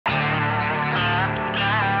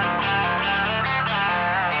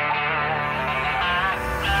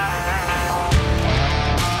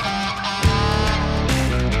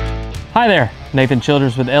Hi there, Nathan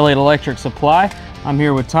Childers with Elliott Electric Supply. I'm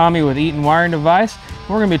here with Tommy with Eaton Wiring Device.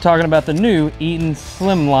 We're going to be talking about the new Eaton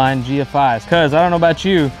Slim line GFIs. Because I don't know about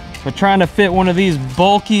you, but trying to fit one of these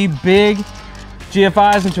bulky, big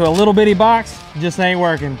GFIs into a little bitty box just ain't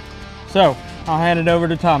working. So I'll hand it over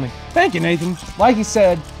to Tommy. Thank you, Nathan. Like he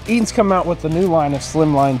said, Eaton's come out with the new line of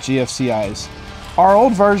slimline GFCIs. Our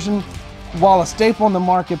old version, while a staple in the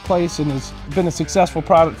marketplace and has been a successful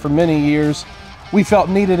product for many years, we felt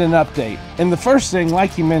needed an update. And the first thing,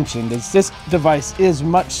 like you mentioned, is this device is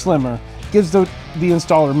much slimmer, gives the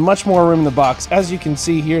installer much more room in the box. As you can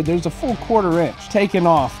see here, there's a full 1/4 inch taken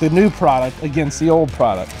off the new product against the old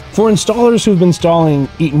product. For installers who've been installing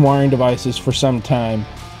Eaton wiring devices for some time,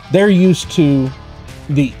 they're used to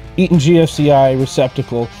the Eaton GFCI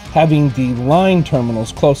receptacle having the line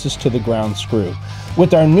terminals closest to the ground screw.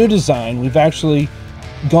 With our new design, we've actually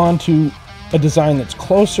gone to a design that's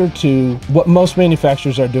closer to what most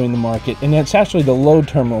manufacturers are doing in the market, and it's actually the load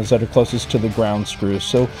terminals that are closest to the ground screws.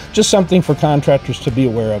 So just something for contractors to be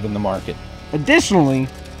aware of in the market. Additionally,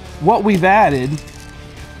 what we've added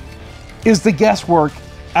is the guesswork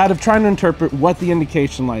out of trying to interpret what the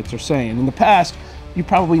indication lights are saying. In the past, you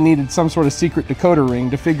probably needed some sort of secret decoder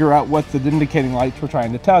ring to figure out what the indicating lights were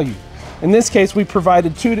trying to tell you. In this case, we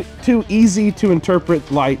provided two easy to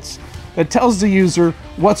interpret lights that tells the user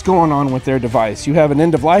what's going on with their device. You have an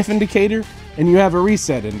end-of-life indicator and you have a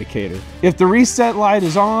reset indicator. If the reset light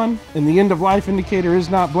is on and the end-of-life indicator is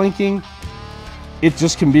not blinking, it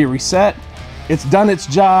just can be reset. It's done its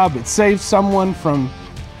job. It saves someone from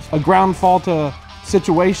a ground fault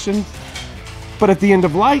situation. But at the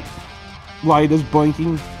end-of-light light is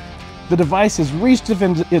blinking, the device has reached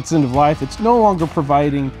its end of life. It's no longer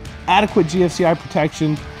providing adequate GFCI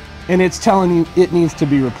protection, and it's telling you it needs to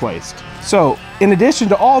be replaced. So in addition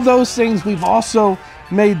to all those things, we've also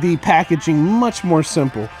made the packaging much more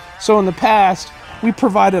simple. So in the past, we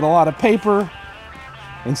provided a lot of paper,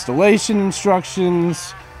 installation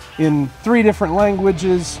instructions in 3 different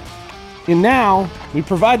languages, and now we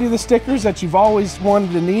provide you the stickers that you've always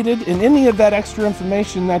wanted and needed, and any of that extra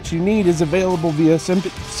information that you need is available via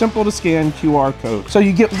simple to scan QR code. So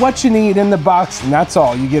you get what you need in the box, and that's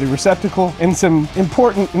all. You get a receptacle and some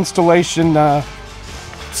important installation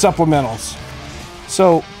supplementals.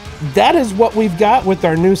 So that is what we've got with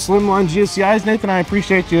our new slimline GFCIs. Nathan, I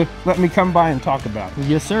appreciate you letting me come by and talk about it.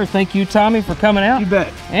 Yes, sir. Thank you, Tommy, for coming out. You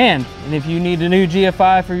bet. And if you need a new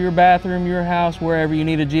GFI for your bathroom, your house, wherever you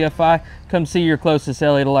need a GFI, come see your closest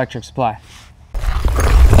Elliott Electric Supply.